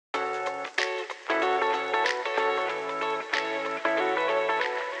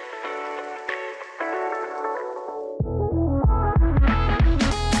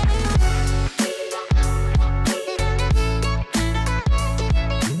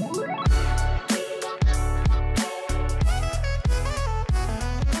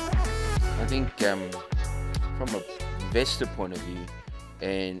from an investor point of view,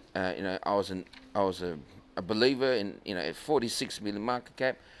 and I was a believer in, at 46 million market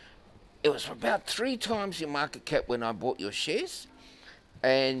cap. It was about 3 times your market cap when I bought your shares,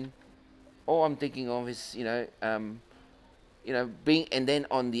 and all I'm thinking of is being, and then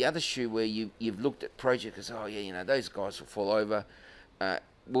on the other shoe where you've looked at projects, oh yeah, those guys will fall over.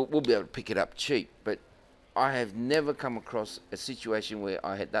 We'll be able to pick it up cheap, but I have never come across a situation where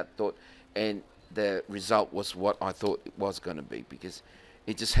I had that thought and the result was what I thought it was going to be, because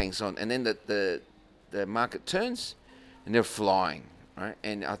it just hangs on, and then the market turns and they're flying, right?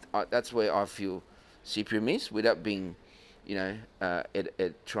 And that's where I feel Cyprium is, without being,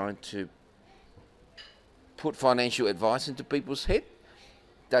 trying to put financial advice into people's head.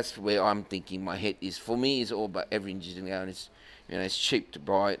 That's where I'm thinking my head is. For me, it's all about averaging out. It's cheap to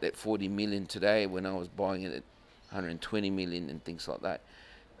buy it at 40 million today when I was buying it at 120 million and things like that.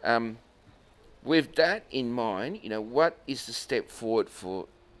 With that in mind, what is the step forward for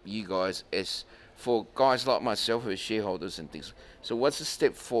you guys, as for guys like myself who are shareholders and things? So what's the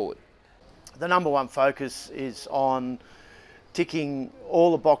step forward? The number one focus is on ticking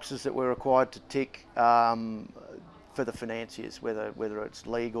all the boxes that we're required to tick for the financiers, whether it's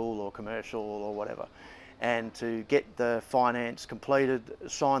legal or commercial or whatever, and to get the finance completed,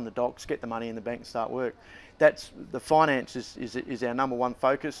 sign the docs, get the money in the bank and start work. That's the finance is our number one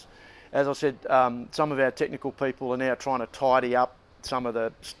focus. As I said, some of our technical people are now trying to tidy up some of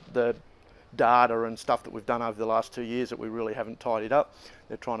the data and stuff that we've done over the last 2 years that we really haven't tidied up.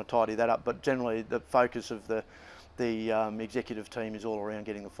 They're trying to tidy that up, but generally the focus of the executive team is all around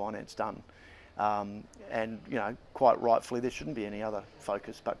getting the finance done. And quite rightfully, there shouldn't be any other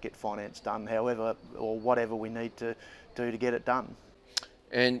focus but get finance done, however or whatever we need to do to get it done.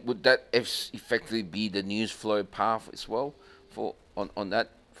 And would that effectively be the news flow path as well for on that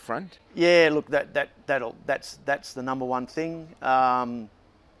front? Yeah, look, that's the number one thing.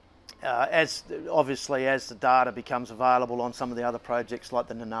 As the data becomes available on some of the other projects, like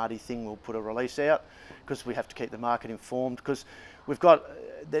the Nifty thing, we'll put a release out, because we have to keep the market informed, because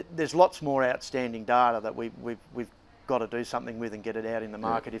there's lots more outstanding data that we've got to do something with and get it out in the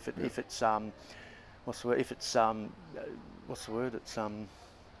market. Yeah. If it's what's the word? It's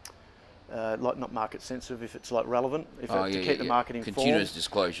like not market sensitive, if it's like relevant, to keep the market informed. Continuous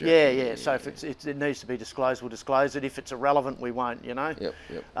disclosure. Yeah. So if it needs to be disclosed, we'll disclose it. If it's irrelevant, we won't. Yep.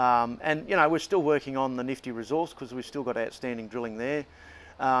 And we're still working on the Nifty resource, because we've still got outstanding drilling there.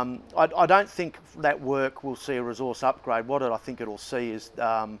 I don't think that work will see a resource upgrade. What I think it'll see is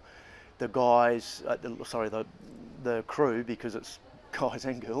the guys, the crew, because it's guys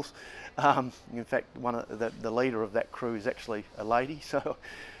and girls. In fact, one of the leader of that crew is actually a lady. So.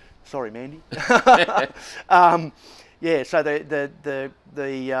 Sorry, Mandy. Yeah, so the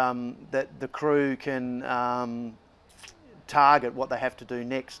crew can target what they have to do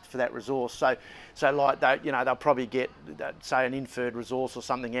next for that resource. So like they'll probably get, say, an inferred resource or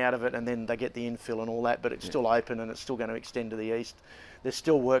something out of it, and then they get the infill and all that. But it's still open, and it's still going to extend to the east. There's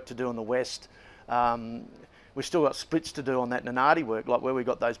still work to do on the west. We've still got splits to do on that Nifty work, like where we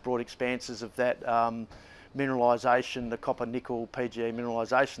got those broad expanses of that. Mineralisation, the copper nickel PGE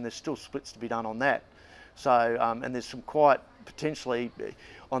mineralisation, there's still splits to be done on that. So and there's some quite potentially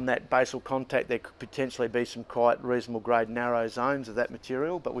on that basal contact, there could potentially be some quite reasonable grade narrow zones of that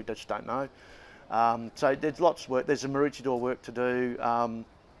material, but we just don't know. So there's lots of work. There's some Maroochydore work to do.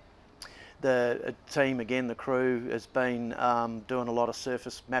 The team, again, the crew, has been doing a lot of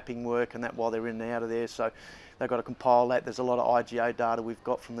surface mapping work and that while they're in and out of there. So they've got to compile that. There's a lot of IGO data we've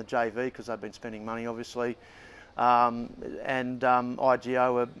got from the JV, because they've been spending money, obviously. IGO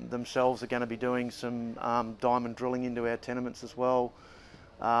themselves are going to be doing some diamond drilling into our tenements as well.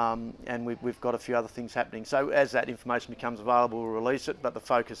 And we've got a few other things happening. So as that information becomes available, we'll release it, but the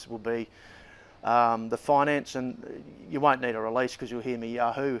focus will be the finance, and you won't need a release because you'll hear me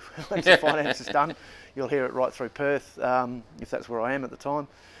yahoo once the finance is done. You'll hear it right through Perth, if that's where I am at the time.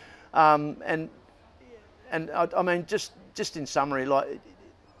 And I mean, just in summary, like,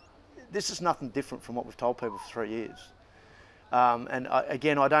 this is nothing different from what we've told people for 3 years. And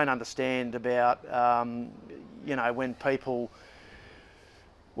again, I don't understand about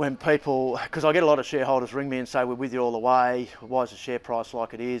when people, because I get a lot of shareholders ring me and say, we're with you all the way, why is the share price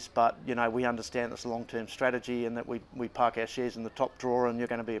like it is? But we understand it's a long-term strategy, and that we park our shares in the top drawer, and you're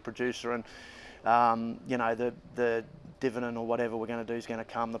going to be a producer, and the dividend or whatever we're going to do is going to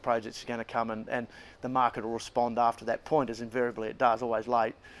come, the project's going to come, and the market will respond after that point, as invariably it does, always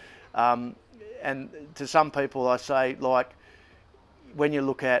late. And to some people I say, like, when you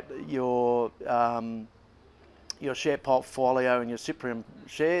look at your share portfolio and your Cyprium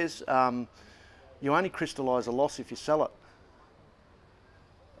shares, You only crystallise a loss if you sell it.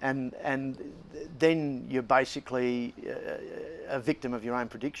 And then you're basically a victim of your own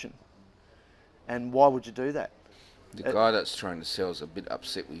prediction. And why would you do that? The guy that's trying to sell is a bit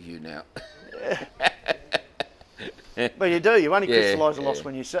upset with you now. But you do. You only crystallise a loss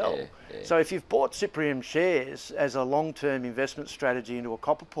when you sell. Yeah. So if you've bought Cyprium shares as a long-term investment strategy into a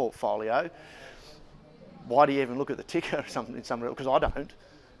copper portfolio, why do you even look at the ticker or something in some real? Because I don't,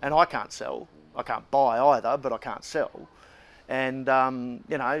 and I can't sell. I can't buy either, but I can't sell. And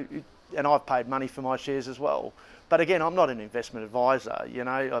you know, and I've paid money for my shares as well. But again, I'm not an investment advisor. You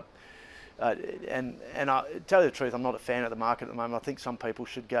know, and I tell you the truth, I'm not a fan of the market at the moment. I think some people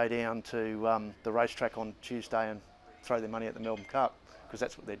should go down to the racetrack on Tuesday and throw their money at the Melbourne Cup, because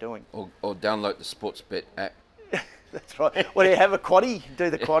that's what they're doing. Or download the Sportsbet app. That's right. Well, you have a quaddie,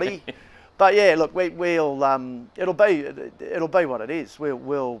 do the quaddie. But yeah, look, we'll it'll be what it is.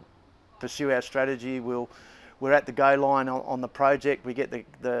 We'll pursue our strategy. We're at the go line on the project. We get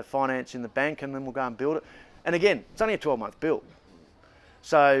the finance in the bank, and then we'll go and build it. And again, it's only a 12-month build.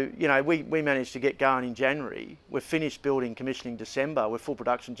 So, you know, we managed to get going in January. We're finished building, commissioning December. We're full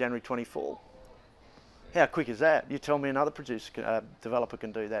production January 24. How quick is that? You tell me another developer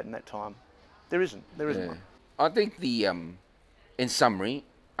can do that in that time. There isn't one. I think in summary,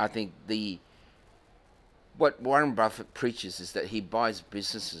 I think what Warren Buffett preaches is that he buys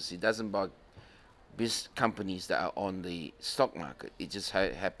businesses. He doesn't buy companies that are on the stock market. It just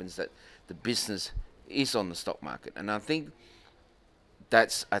happens that the business is on the stock market. And I think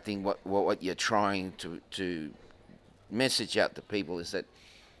that's what you're trying to message out to people is that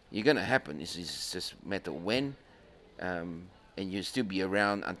you're going to happen. It's just a matter of when, and you'll still be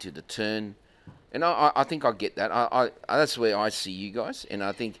around until the turn. And I think I get that. I that's where I see you guys. And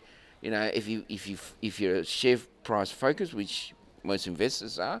I think, you know, if you're share price focused, which most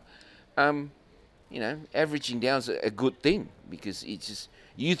investors are, you know, averaging down is a good thing, because it's just,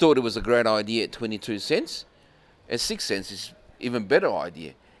 you thought it was a great idea at 22 cents. At 6 cents is even better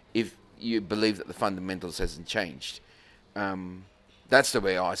idea if you believe that the fundamentals hasn't changed. That's the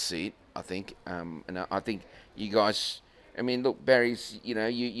way I see it, I think. And I think you guys, I mean, look, Barry's, you know,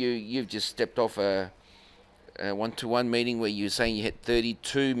 you've just stepped off a one-to-one meeting where you were saying you had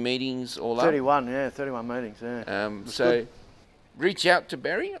 32 meetings all up. 31, yeah, 31 meetings, yeah. So good. Reach out to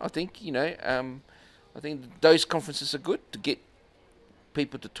Barry. I think, you know, I think those conferences are good to get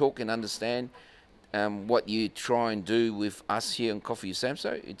people to talk and understand what you try and do with us here on Coffee with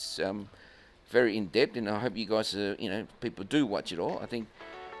Samso. It's very in-depth, and I hope you guys, you know, people do watch it all. I think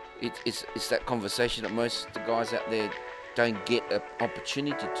it's that conversation that most of the guys out there don't get an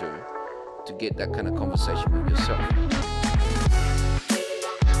opportunity to get that kind of conversation with yourself.